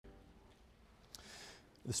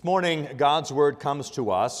This morning, God's Word comes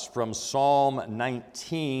to us from Psalm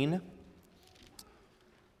 19.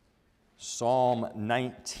 Psalm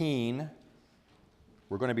 19.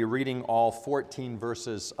 We're going to be reading all 14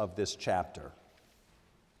 verses of this chapter.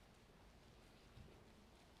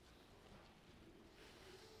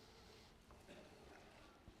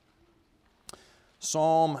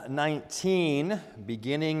 Psalm 19,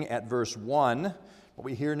 beginning at verse 1, what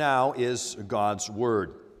we hear now is God's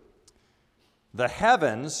Word. The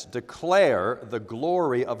heavens declare the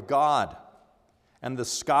glory of God, and the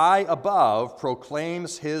sky above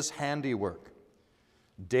proclaims His handiwork.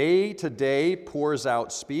 Day to day pours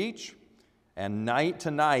out speech, and night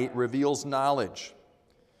to night reveals knowledge.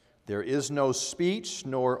 There is no speech,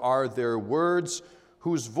 nor are there words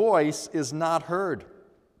whose voice is not heard.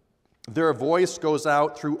 Their voice goes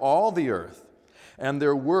out through all the earth, and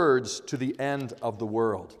their words to the end of the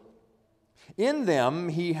world. In them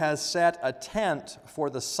He has set a tent for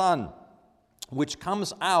the sun, which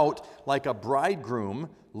comes out like a bridegroom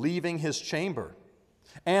leaving his chamber,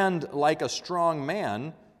 and like a strong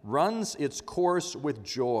man runs its course with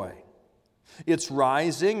joy. Its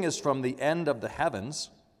rising is from the end of the heavens,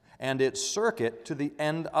 and its circuit to the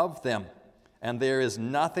end of them, and there is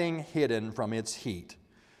nothing hidden from its heat.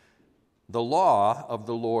 The law of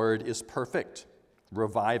the Lord is perfect,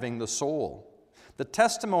 reviving the soul. The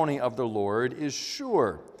testimony of the Lord is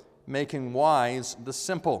sure, making wise the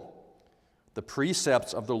simple. The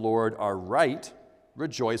precepts of the Lord are right,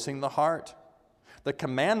 rejoicing the heart. The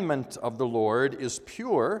commandment of the Lord is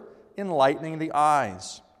pure, enlightening the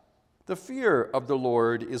eyes. The fear of the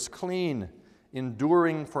Lord is clean,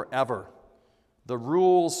 enduring forever. The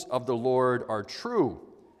rules of the Lord are true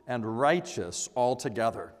and righteous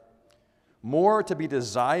altogether. More to be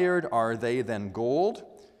desired are they than gold,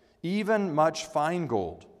 even much fine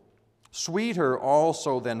gold, sweeter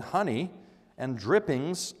also than honey and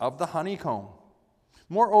drippings of the honeycomb.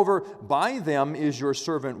 Moreover, by them is your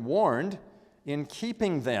servant warned. In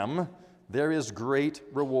keeping them there is great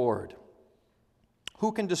reward.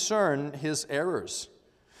 Who can discern his errors?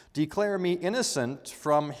 Declare me innocent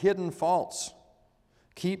from hidden faults.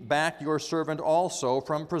 Keep back your servant also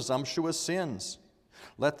from presumptuous sins.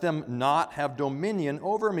 Let them not have dominion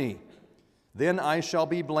over me. Then I shall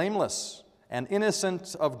be blameless and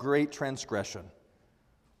innocent of great transgression.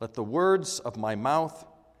 Let the words of my mouth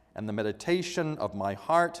and the meditation of my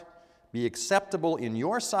heart be acceptable in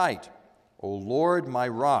your sight, O Lord, my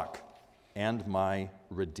rock and my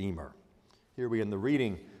redeemer. Here we end the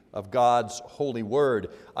reading of God's holy word.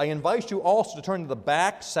 I invite you also to turn to the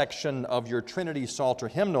back section of your Trinity Psalter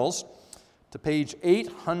hymnals to page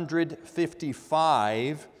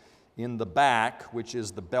 855 in the back, which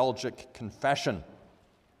is the Belgic Confession.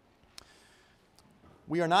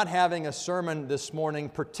 We are not having a sermon this morning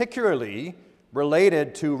particularly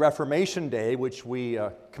related to Reformation Day, which we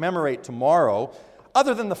commemorate tomorrow,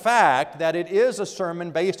 other than the fact that it is a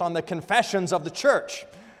sermon based on the confessions of the church.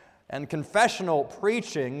 And confessional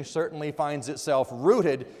preaching certainly finds itself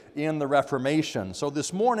rooted in the Reformation. So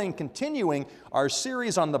this morning, continuing our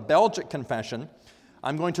series on the Belgic Confession,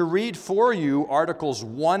 I'm going to read for you Articles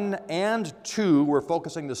 1 and 2. We're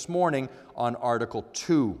focusing this morning on Article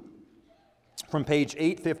 2 from page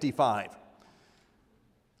 855.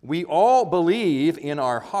 We all believe in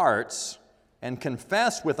our hearts and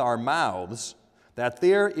confess with our mouths that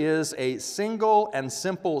there is a single and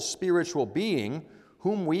simple spiritual being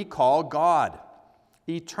whom we call God,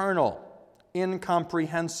 eternal,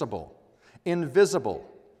 incomprehensible, invisible,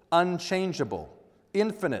 unchangeable,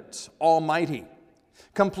 infinite, almighty,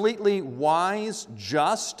 completely wise,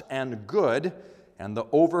 just, and good, and the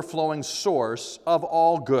overflowing source of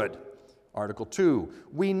all good. Article 2,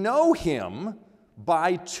 we know Him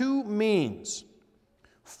by two means.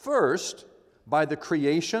 First, by the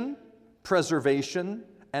creation, preservation,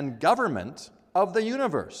 and government of the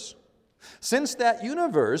universe. Since that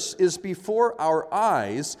universe is before our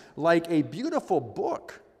eyes like a beautiful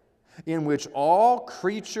book in which all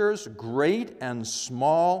creatures, great and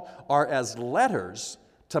small, are as letters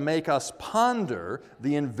to make us ponder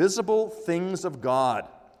the invisible things of God,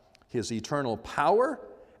 His eternal power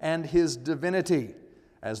and His divinity,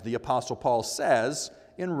 as the Apostle Paul says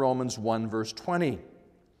in Romans 1 verse 20.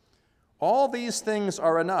 All these things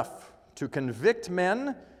are enough to convict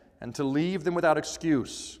men and to leave them without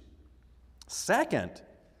excuse. Second,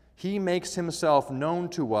 He makes Himself known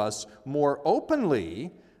to us more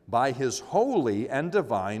openly by His holy and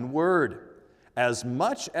divine word, as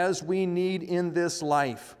much as we need in this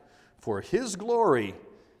life for His glory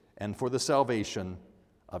and for the salvation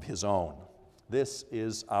of His own. This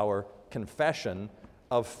is our confession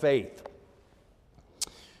of faith.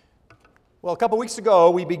 Well, a couple weeks ago,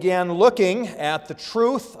 we began looking at the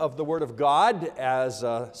truth of the Word of God as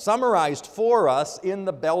summarized for us in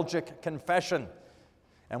the Belgic Confession.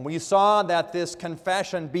 And we saw that this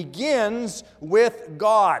confession begins with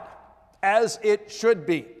God, as it should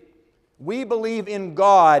be. We believe in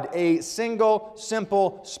God, a single,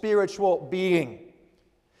 simple, spiritual being.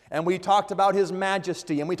 And we talked about His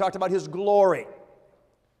majesty, and we talked about His glory.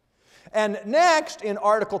 And next, in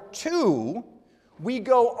Article 2, we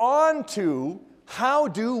go on to how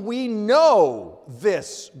do we know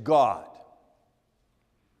this God?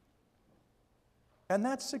 And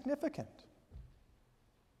that's significant.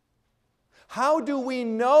 How do we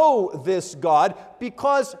know this God?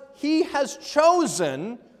 Because He has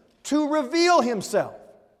chosen to reveal Himself.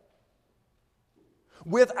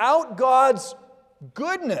 Without God's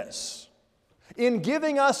goodness in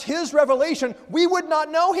giving us His revelation, we would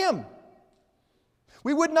not know Him.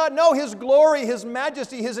 We would not know His glory, His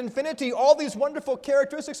majesty, His infinity, all these wonderful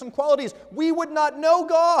characteristics and qualities. We would not know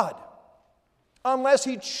God unless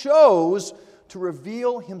He chose to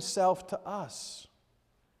reveal Himself to us.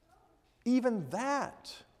 Even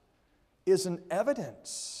that is an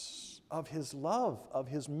evidence of His love, of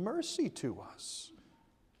His mercy to us,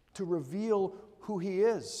 to reveal who He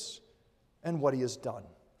is and what He has done.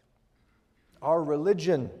 Our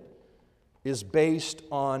religion is based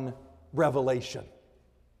on revelation.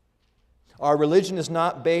 Our religion is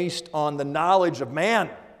not based on the knowledge of man,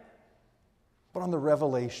 but on the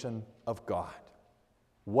revelation of God,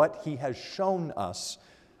 what He has shown us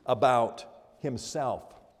about Himself.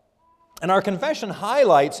 And our confession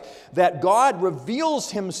highlights that God reveals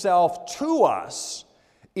Himself to us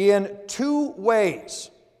in two ways.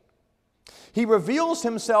 He reveals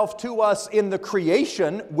Himself to us in the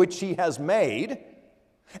creation which He has made,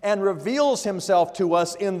 and reveals Himself to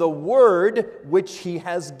us in the Word which He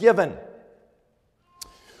has given.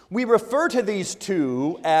 We refer to these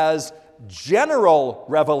two as general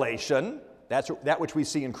revelation, that's that which we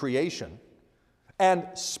see in creation, and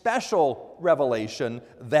special revelation,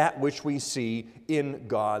 that which we see in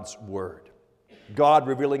God's Word. God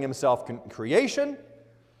revealing Himself in creation,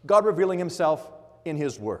 God revealing Himself in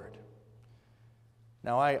His Word.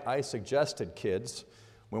 Now, I suggested, kids,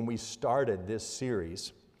 when we started this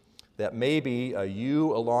series, that maybe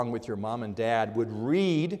you, along with your mom and dad, would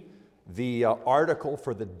read the article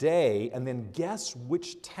for the day and then guess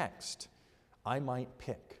which text I might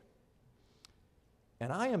pick.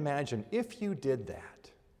 And I imagine if you did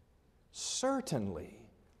that, certainly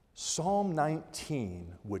Psalm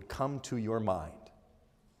 19 would come to your mind.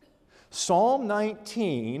 Psalm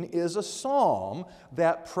 19 is a psalm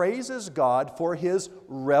that praises God for His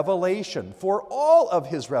revelation, for all of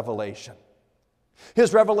His revelation.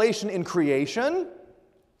 His revelation in creation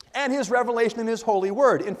and His revelation in His holy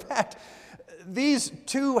word. In fact, these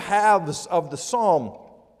two halves of the psalm,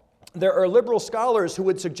 there are liberal scholars who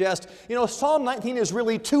would suggest, Psalm 19 is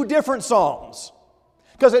really two different psalms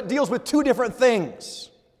because it deals with two different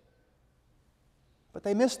things. But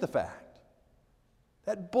they miss the fact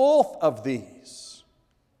that both of these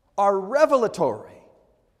are revelatory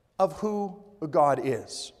of who God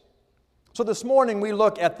is. So this morning we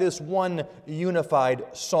look at this one unified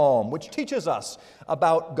psalm, which teaches us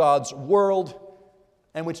about God's world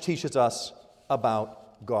and which teaches us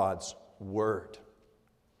about God's word.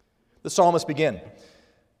 The psalmists begin,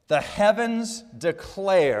 "The heavens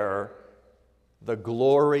declare the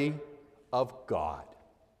glory of God."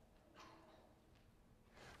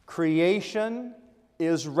 Creation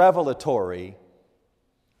is revelatory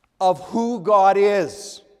of who God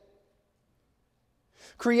is.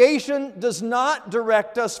 Creation does not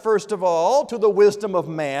direct us, first of all, to the wisdom of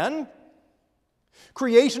man.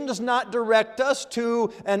 Creation does not direct us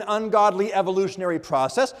to an ungodly evolutionary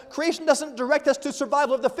process. Creation doesn't direct us to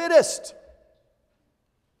survival of the fittest.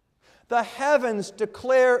 The heavens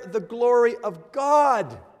declare the glory of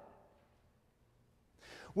God.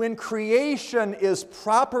 When creation is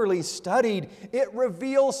properly studied, it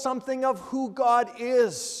reveals something of who God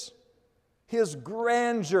is. His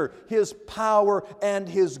grandeur, His power, and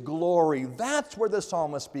His glory. That's where the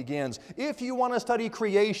psalmist begins. If you want to study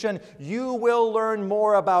creation, you will learn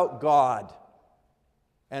more about God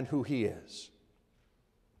and who He is.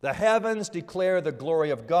 The heavens declare the glory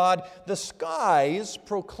of God. The skies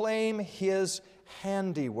proclaim His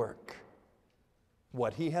handiwork,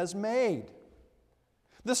 what He has made.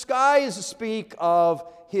 The skies speak of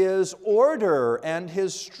His order and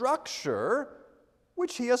His structure,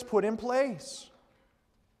 which He has put in place.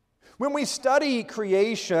 When we study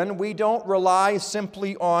creation, we don't rely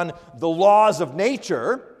simply on the laws of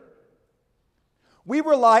nature. We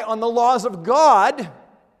rely on the laws of God,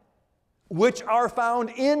 which are found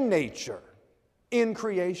in nature. in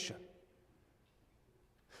creation.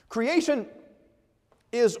 Creation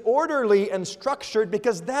is orderly and structured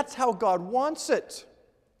because that's how God wants it.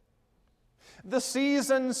 The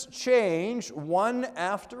seasons change one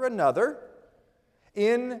after another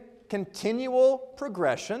in continual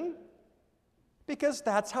progression because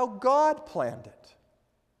that's how God planned it.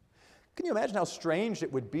 Can you imagine how strange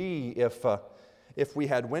it would be if we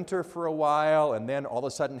had winter for a while and then all of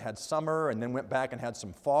a sudden had summer and then went back and had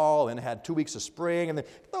some fall and had 2 weeks of spring and then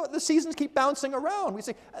the seasons keep bouncing around? We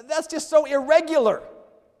say, that's just so irregular.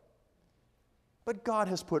 But God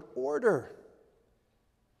has put order.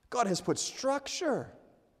 God has put structure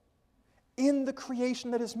in the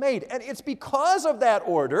creation that is made. And it's because of that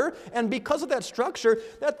order and because of that structure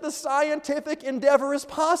that the scientific endeavor is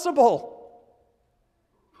possible.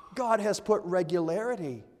 God has put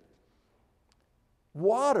regularity.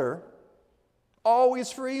 Water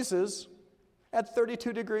always freezes at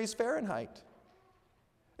 32 degrees Fahrenheit.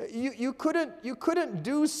 You couldn't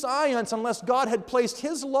do science unless God had placed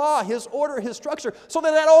His law, His order, His structure, so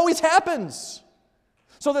that always happens,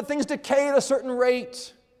 so that things decay at a certain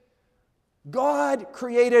rate. God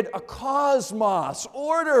created a cosmos,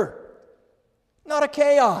 order, not a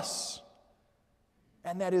chaos.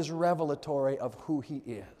 And that is revelatory of who He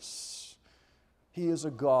is. He is a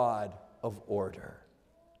God of order.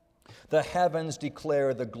 The heavens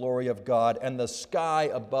declare the glory of God, and the sky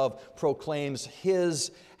above proclaims His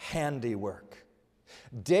handiwork.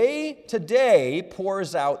 Day to day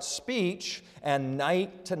pours out speech, and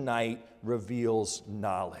night to night reveals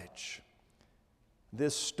knowledge.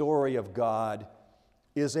 This story of God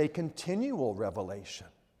is a continual revelation.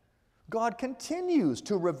 God continues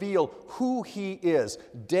to reveal who He is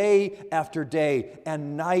day after day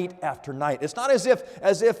and night after night. It's not as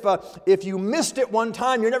if you missed it one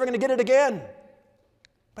time, you're never going to get it again.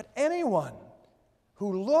 But anyone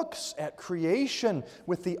who looks at creation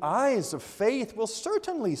with the eyes of faith will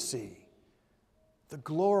certainly see the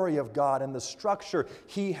glory of God and the structure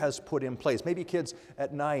He has put in place. Maybe kids,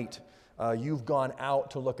 at night, you've gone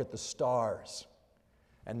out to look at the stars.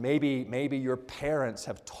 And maybe your parents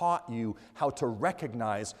have taught you how to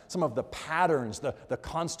recognize some of the patterns, the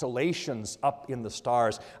constellations up in the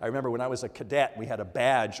stars. I remember when I was a cadet, we had a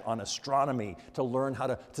badge on astronomy to learn how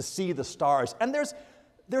to see the stars. And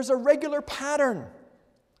there's a regular pattern.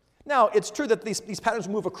 Now, it's true that these patterns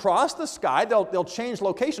move across the sky. They'll change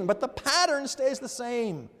location, but the pattern stays the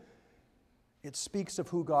same. It speaks of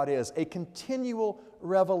who God is, a continual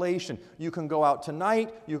revelation. You can go out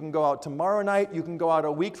tonight, you can go out tomorrow night, you can go out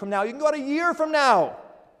a week from now, you can go out a year from now.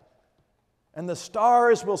 And the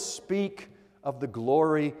stars will speak of the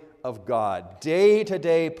glory of God. Day to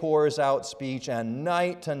day pours out speech, and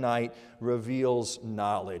night to night reveals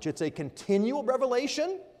knowledge. It's a continual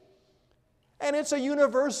revelation, and it's a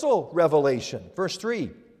universal revelation. Verse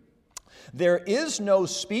 3. There is no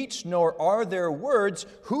speech, nor are there words,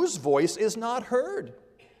 whose voice is not heard.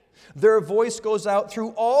 Their voice goes out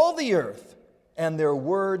through all the earth, and their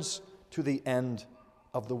words to the end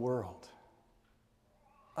of the world.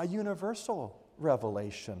 A universal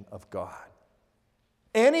revelation of God.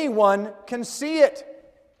 Anyone can see it.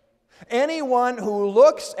 Anyone who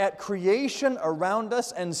looks at creation around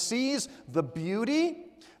us and sees the beauty,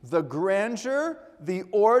 the grandeur, the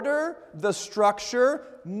order, the structure,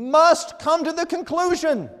 must come to the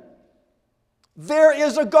conclusion there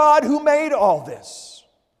is a God who made all this.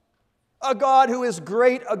 A God who is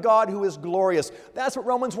great, a God who is glorious. That's what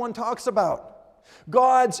Romans 1 talks about.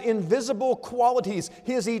 God's invisible qualities,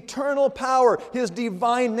 His eternal power, His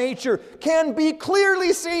divine nature can be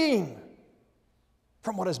clearly seen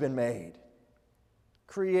from what has been made.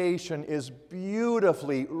 Creation is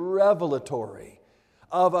beautifully revelatory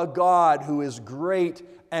of a God who is great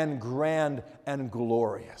and grand and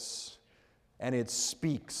glorious. And it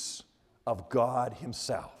speaks of God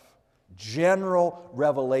Himself. General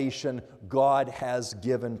revelation God has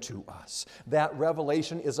given to us. That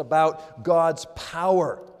revelation is about God's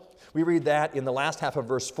power. We read that in the last half of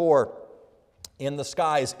verse 4. In the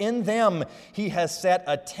skies, in them He has set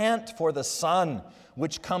a tent for the sun,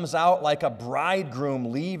 which comes out like a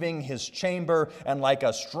bridegroom leaving his chamber, and like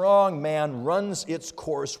a strong man runs its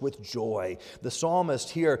course with joy. The psalmist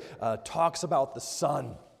here talks about the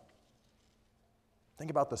sun. Think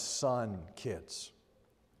about the sun, kids.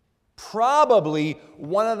 Probably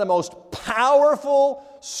one of the most powerful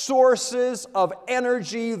sources of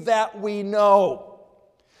energy that we know.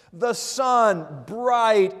 The sun,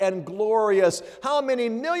 bright and glorious, how many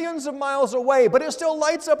millions of miles away, but it still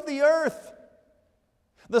lights up the earth.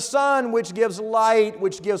 The sun, which gives light,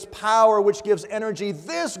 which gives power, which gives energy,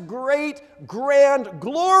 this great, grand,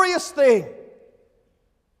 glorious thing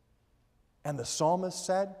And the psalmist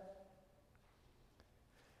said,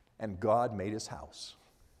 and God made his house.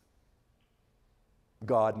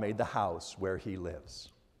 God made the house where he lives.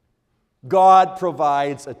 God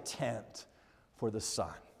provides a tent for the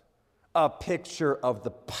sun, a picture of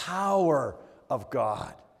the power of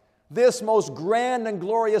God. This most grand and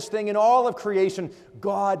glorious thing in all of creation,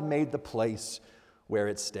 God made the place where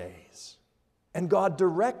it stays. And God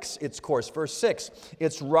directs its course. Verse 6,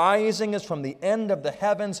 its rising is from the end of the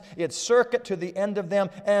heavens, its circuit to the end of them,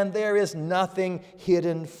 and there is nothing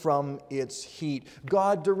hidden from its heat.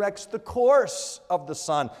 God directs the course of the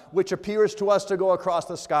sun, which appears to us to go across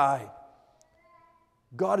the sky.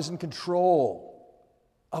 God is in control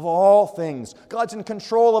of all things. God's in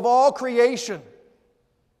control of all creation,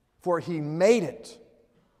 for he made it,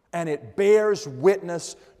 and it bears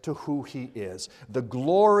witness to who he is. The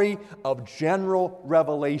glory of general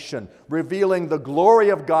revelation, revealing the glory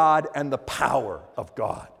of God and the power of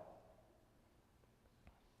God.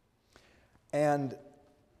 And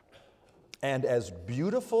as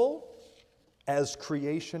beautiful as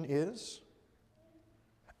creation is,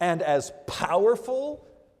 and as powerful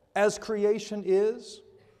as creation is,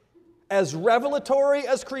 as revelatory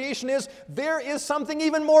as creation is, there is something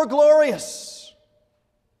even more glorious.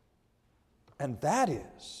 And that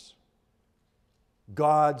is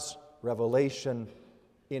God's revelation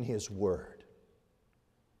in his word.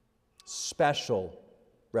 Special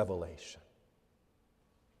revelation.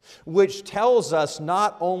 Which tells us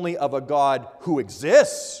not only of a God who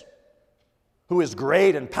exists, who is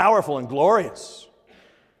great and powerful and glorious,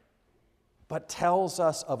 but tells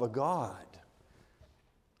us of a God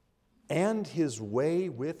and his way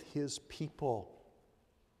with his people.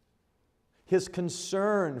 His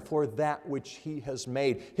concern for that which he has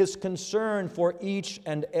made. His concern for each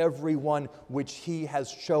and every one which he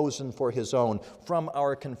has chosen for his own, from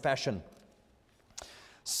our confession.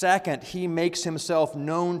 Second, he makes himself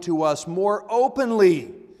known to us more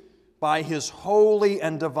openly by his holy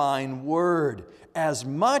and divine word, as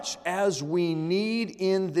much as we need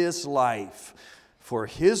in this life, for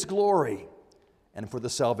his glory and for the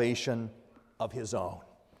salvation of his own.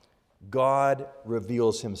 God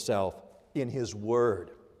reveals himself in his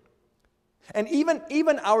word. And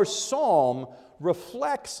even our psalm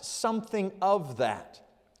reflects something of that.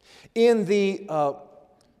 In the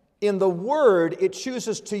word it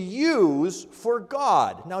chooses to use for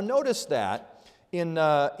God. Now notice that in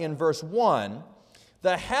verse 1,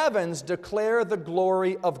 the heavens declare the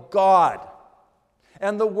glory of God.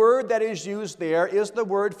 And the word that is used there is the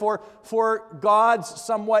word for God's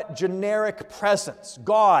somewhat generic presence.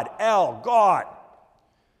 God, El, God.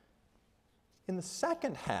 In the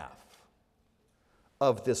second half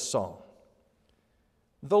of this psalm,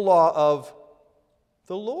 the law of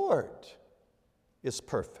the Lord is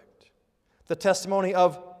perfect. The testimony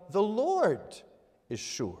of the Lord is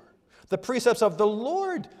sure. The precepts of the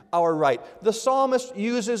Lord are right. The psalmist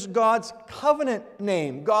uses God's covenant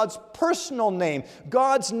name, God's personal name,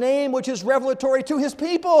 God's name which is revelatory to his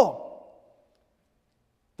people.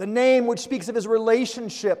 The name which speaks of his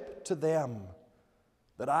relationship to them.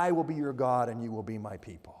 That I will be your God and you will be my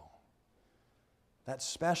people. That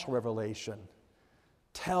special revelation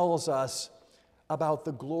tells us about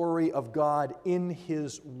the glory of God in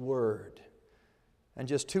his word. And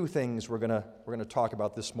just two things we're going to talk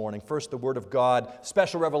about this morning. First, the word of God,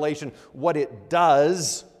 special revelation, what it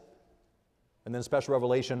does, and then special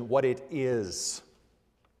revelation, what it is.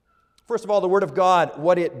 First of all, the word of God,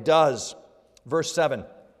 what it does. Verse 7,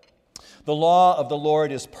 the law of the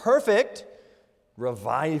Lord is perfect,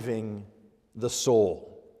 reviving the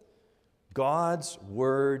soul. God's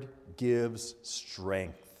word gives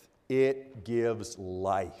strength. It gives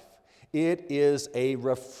life. It is a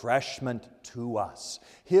refreshment to us.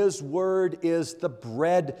 His word is the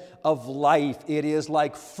bread of life. It is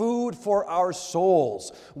like food for our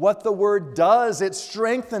souls. What the word does, it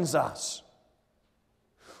strengthens us.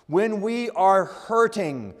 When we are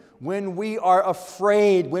hurting, when we are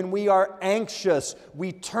afraid, when we are anxious,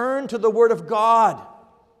 we turn to the Word of God.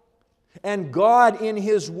 And God in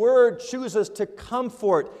His Word chooses to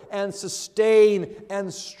comfort and sustain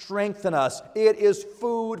and strengthen us. It is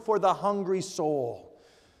food for the hungry soul.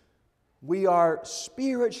 We are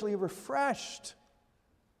spiritually refreshed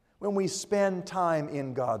when we spend time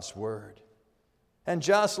in God's Word. And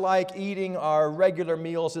just like eating our regular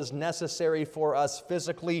meals is necessary for us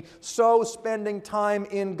physically, so spending time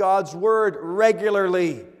in God's Word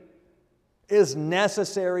regularly is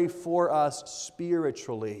necessary for us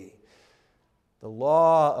spiritually. The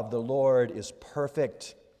law of the Lord is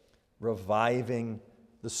perfect, reviving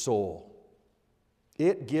the soul.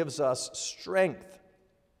 It gives us strength.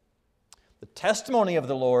 The testimony of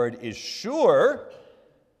the Lord is sure,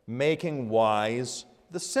 making wise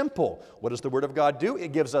the simple. What does the Word of God do?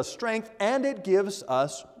 It gives us strength and it gives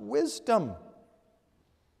us wisdom.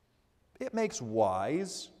 It makes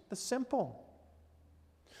wise the simple.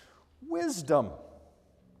 Wisdom.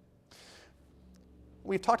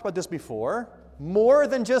 We've talked about this before. More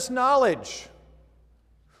than just knowledge.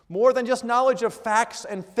 More than just knowledge of facts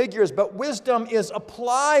and figures, but wisdom is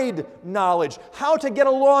applied knowledge. How to get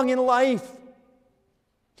along in life.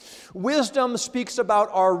 Wisdom speaks about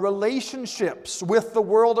our relationships with the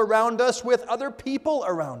world around us, with other people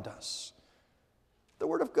around us. The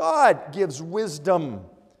Word of God gives wisdom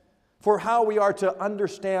for how we are to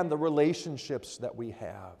understand the relationships that we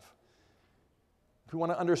have. If we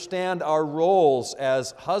want to understand our roles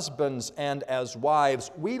as husbands and as wives,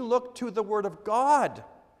 we look to the Word of God.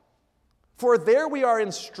 For there we are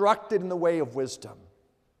instructed in the way of wisdom.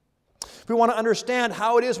 If we want to understand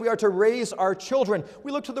how it is we are to raise our children,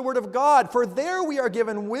 we look to the Word of God. For there we are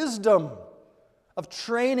given wisdom of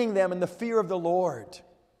training them in the fear of the Lord.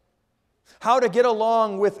 How to get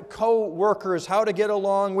along with co-workers, how to get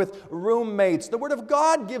along with roommates. The Word of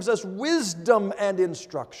God gives us wisdom and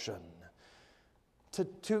instruction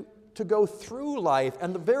to go through life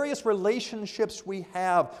and the various relationships we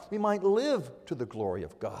have. We might live to the glory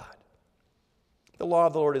of God. The law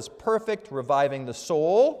of the Lord is perfect, reviving the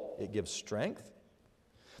soul. It gives strength.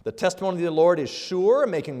 The testimony of the Lord is sure,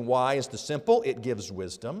 making wise the simple. It gives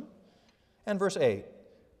wisdom. And verse 8,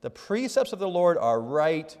 the precepts of the Lord are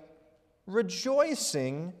right,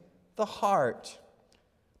 rejoicing the heart.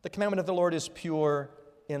 The commandment of the Lord is pure,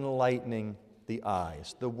 enlightening the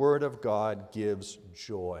eyes. The Word of God gives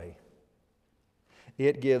joy.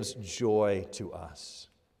 It gives joy to us.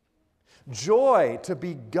 Joy to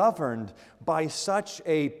be governed by such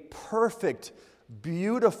a perfect,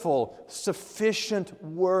 beautiful, sufficient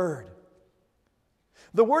Word.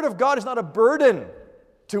 The Word of God is not a burden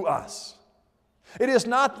to us. It is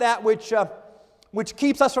not that which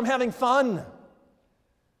keeps us from having fun.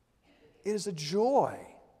 It is a joy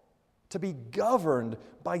to be governed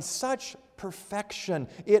by such perfection.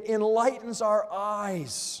 It enlightens our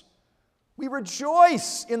eyes. We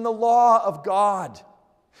rejoice in the law of God.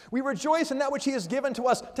 We rejoice in that which He has given to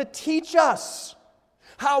us to teach us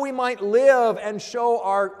how we might live and show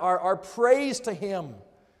our praise to Him.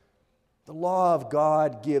 The law of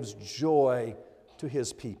God gives joy to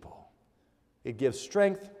His people. It gives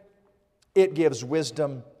strength, it gives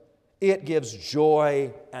wisdom, it gives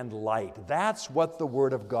joy and light. That's what the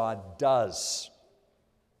Word of God does.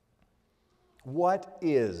 What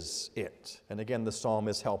is it? And again, the psalm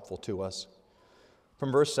is helpful to us.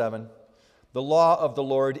 From verse 7, the law of the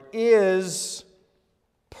Lord is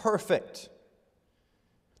perfect.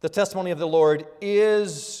 The testimony of the Lord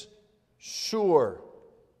is sure.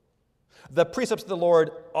 The precepts of the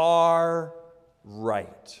Lord are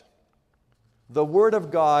right. The Word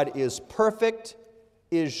of God is perfect,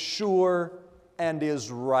 is sure, and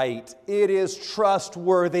is right. It is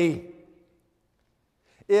trustworthy.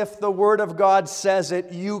 If the Word of God says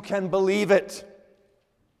it, you can believe it.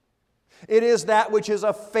 It is that which is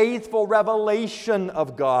a faithful revelation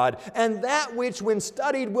of God, and that which, when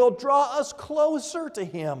studied, will draw us closer to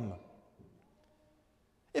Him.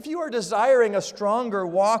 If you are desiring a stronger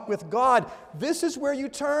walk with God, this is where you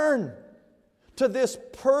turn, to this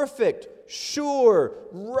perfect, sure,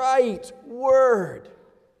 right Word.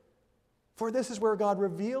 For this is where God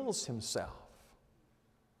reveals Himself,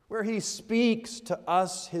 where He speaks to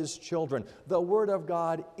us, His children. The Word of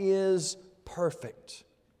God is perfect.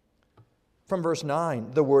 From verse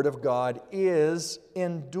 9, the Word of God is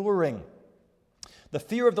enduring. The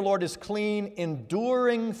fear of the Lord is clean,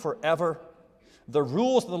 enduring forever. The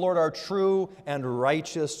rules of the Lord are true and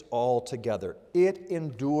righteous altogether. It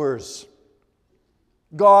endures.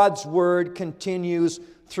 God's Word continues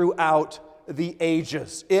throughout the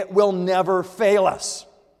ages. It will never fail us.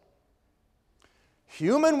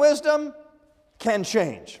 Human wisdom can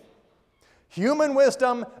change. Human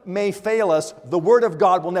wisdom may fail us. The Word of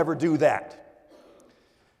God will never do that.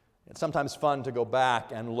 It's sometimes fun to go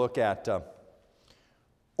back and look at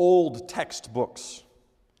old textbooks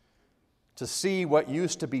to see what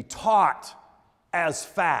used to be taught as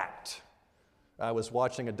fact. I was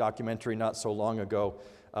watching a documentary not so long ago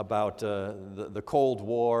about the Cold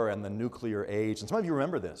War and the nuclear age. And some of you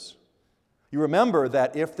remember this. You remember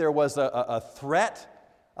that if there was a threat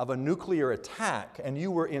of a nuclear attack and you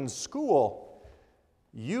were in school,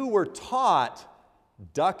 you were taught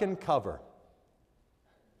duck and cover.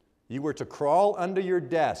 You were to crawl under your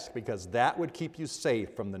desk because that would keep you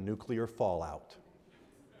safe from the nuclear fallout.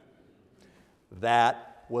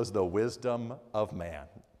 That was the wisdom of man.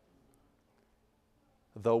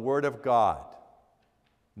 the Word of God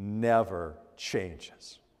never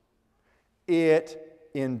changes. It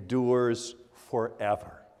endures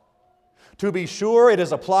forever. To be sure, it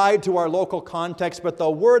is applied to our local context, but the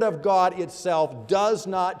Word of God itself does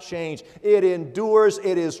not change. It endures,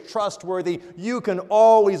 it is trustworthy. You can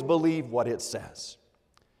always believe what it says.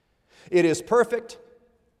 It is perfect,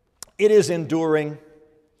 it is enduring,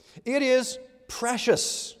 it is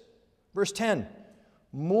precious. Verse 10,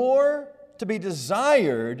 more to be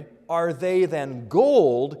desired are they than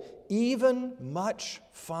gold, even much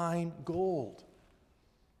fine gold.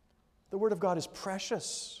 The Word of God is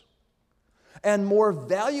precious and more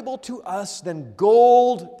valuable to us than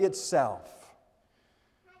gold itself.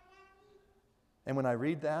 And when I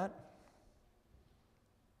read that,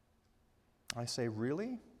 I say,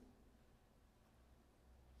 really?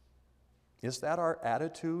 Is that our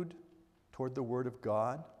attitude toward the Word of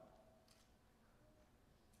God?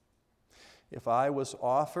 If I was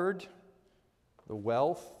offered the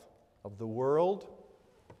wealth of the world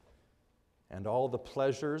and all the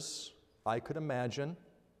pleasures I could imagine,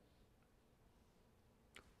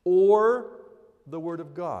 or the Word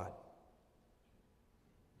of God,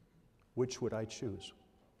 which would I choose?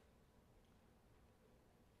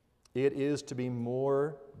 It is to be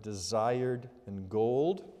more desired than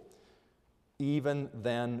gold, even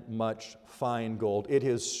than much fine gold. It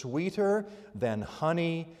is sweeter than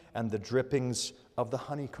honey and the drippings of the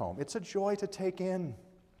honeycomb. It's a joy to take in.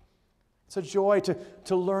 It's a joy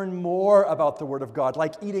to learn more about the Word of God,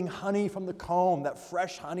 like eating honey from the comb, that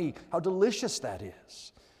fresh honey, how delicious that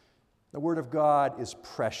is. The Word of God is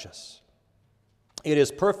precious. It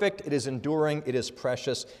is perfect, it is enduring, it is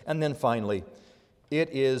precious. And then finally, it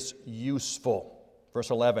is useful. Verse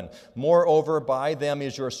 11, moreover, by them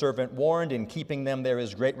is your servant warned. In keeping them there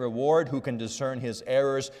is great reward. Who can discern his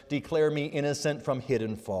errors? Declare me innocent from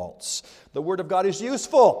hidden faults. The Word of God is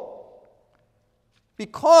useful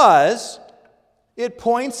because it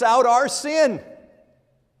points out our sin.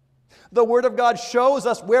 The Word of God shows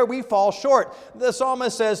us where we fall short. The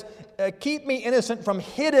psalmist says, keep me innocent from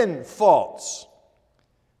hidden faults.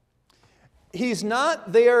 He's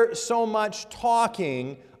not there so much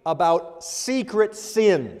talking about secret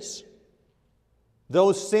sins,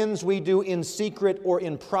 those sins we do in secret or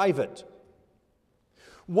in private.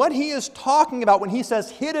 What he is talking about when he says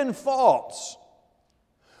hidden faults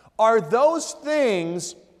are those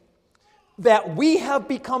things that we have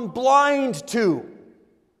become blind to.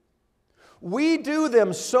 We do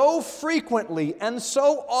them so frequently and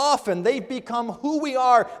so often, they've become who we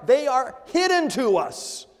are. They are hidden to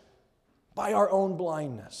us by our own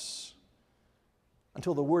blindness,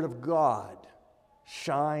 until the Word of God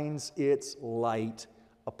shines its light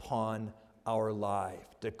upon our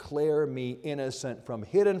life. Declare me innocent from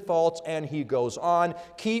hidden faults, and he goes on,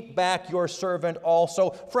 keep back your servant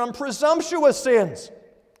also from presumptuous sins.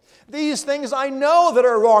 These things I know that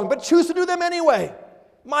are wrong, but choose to do them anyway.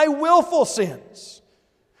 My willful sins.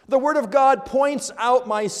 The Word of God points out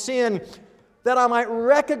my sin that I might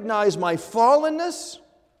recognize my fallenness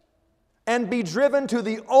and be driven to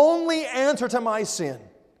the only answer to my sin.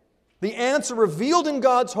 The answer revealed in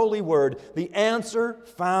God's holy word, the answer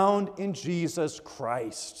found in Jesus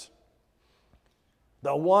Christ,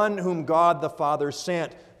 the one whom God the Father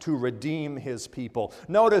sent to redeem his people.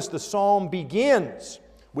 Notice the psalm begins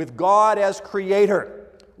with God as creator,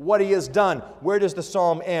 what he has done. Where does the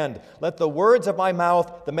psalm end? Let the words of my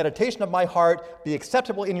mouth, the meditation of my heart be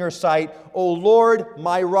acceptable in your sight, O Lord,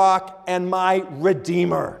 my rock and my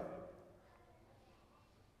redeemer.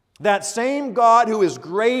 That same God who is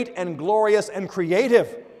great and glorious and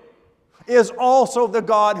creative is also the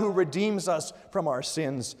God who redeems us from our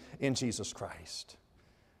sins in Jesus Christ.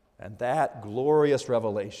 And that glorious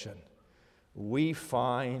revelation we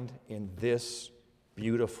find in this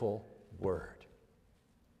beautiful word.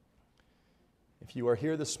 If you are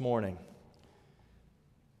here this morning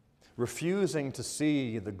refusing to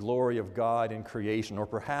see the glory of God in creation, or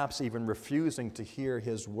perhaps even refusing to hear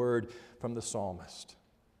his word from the psalmist,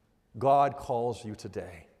 God calls you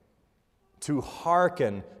today to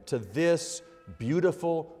hearken to this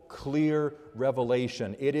beautiful, clear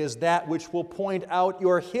revelation. It is that which will point out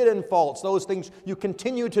your hidden faults, those things you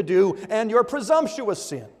continue to do, and your presumptuous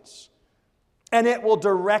sins. And it will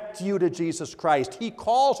direct you to Jesus Christ. He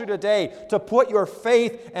calls you today to put your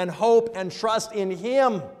faith and hope and trust in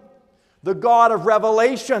him, the God of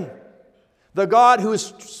revelation, the God who has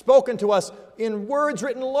spoken to us in words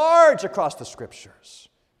written large across the Scriptures,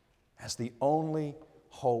 as the only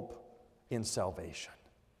hope in salvation.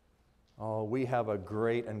 Oh, we have a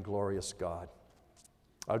great and glorious God,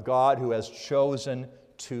 a God who has chosen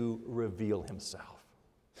to reveal himself.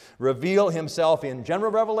 reveal himself in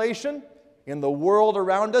general revelation, in the world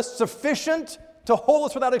around us, sufficient to hold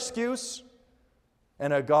us without excuse,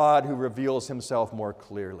 and a God who reveals himself more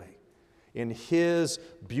clearly in his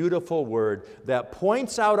beautiful word that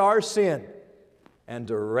points out our sin and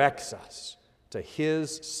directs us to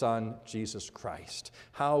his Son, Jesus Christ.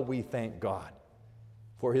 How we thank God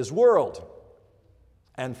for his world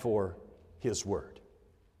and for his word.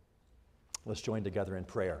 Let's join together in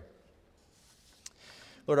prayer.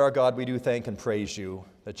 Lord our God, we do thank and praise you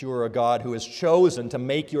that you are a God who has chosen to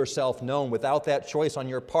make yourself known. Without that choice on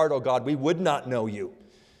your part, O God, we would not know you.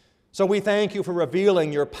 So we thank you for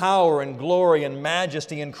revealing your power and glory and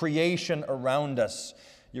majesty in creation around us,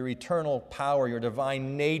 your eternal power, your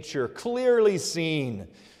divine nature clearly seen.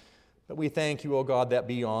 But we thank you, O God, that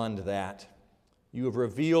beyond that, you have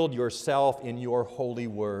revealed yourself in your holy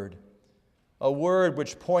word. A word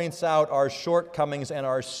which points out our shortcomings and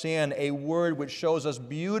our sin, a word which shows us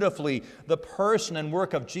beautifully the person and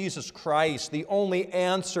work of Jesus Christ, the only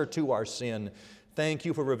answer to our sin. Thank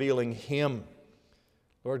you for revealing him.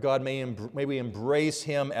 Lord God, may we embrace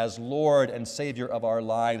him as Lord and Savior of our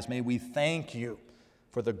lives. May we thank you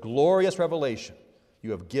for the glorious revelation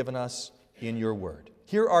you have given us in your word.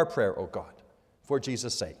 Hear our prayer, O God, for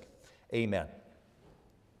Jesus' sake. Amen.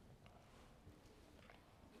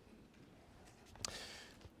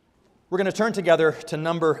 We're going to turn together to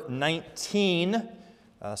number 19,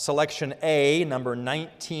 selection A, number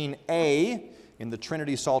 19A in the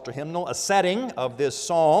Trinity Psalter Hymnal, a setting of this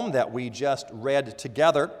psalm that we just read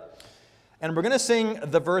together. And we're going to sing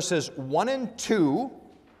the verses 1 and 2,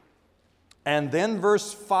 and then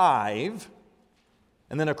verse 5,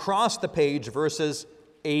 and then across the page verses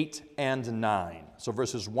 8 and 9. So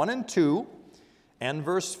verses 1 and 2, and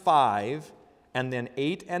verse 5, and then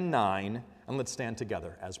 8 and 9, and let's stand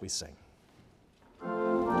together as we sing.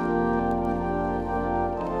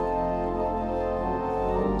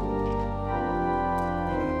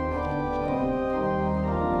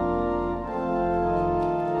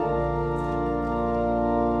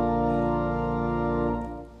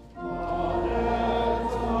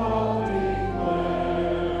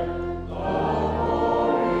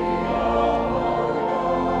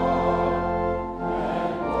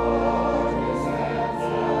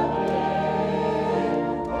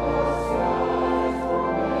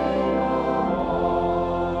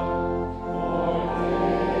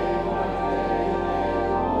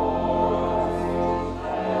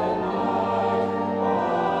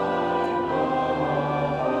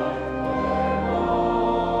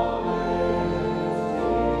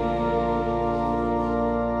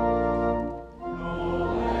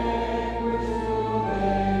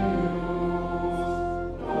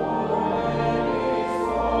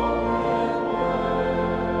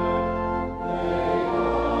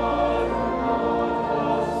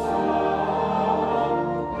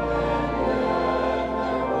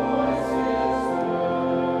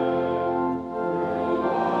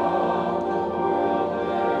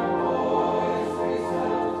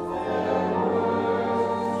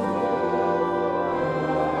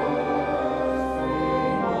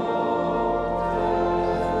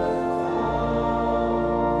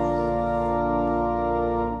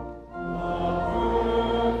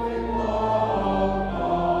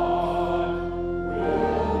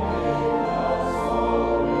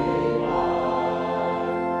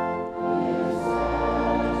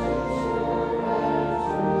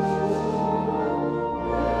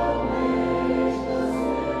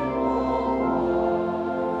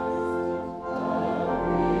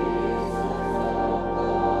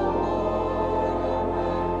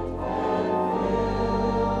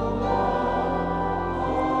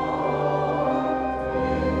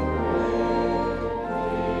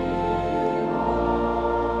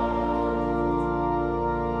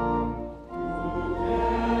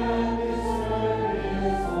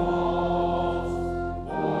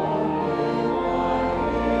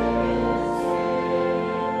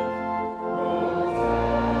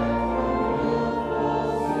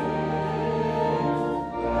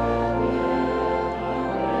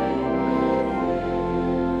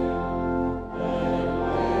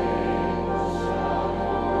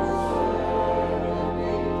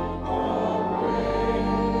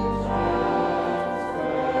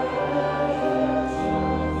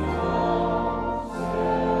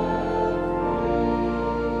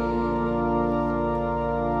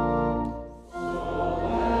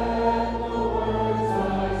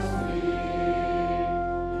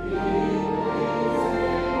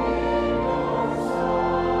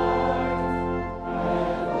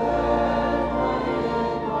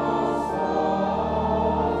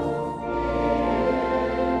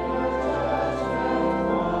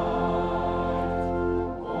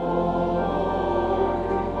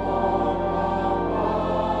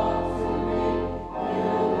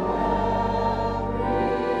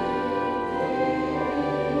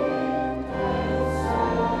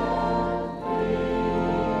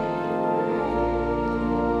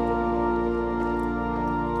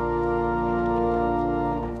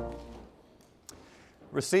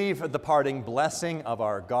 Receive the parting blessing of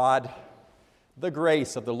our God, the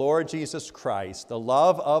grace of the Lord Jesus Christ, the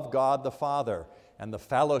love of God the Father, and the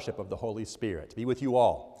fellowship of the Holy Spirit be with you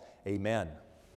all. Amen.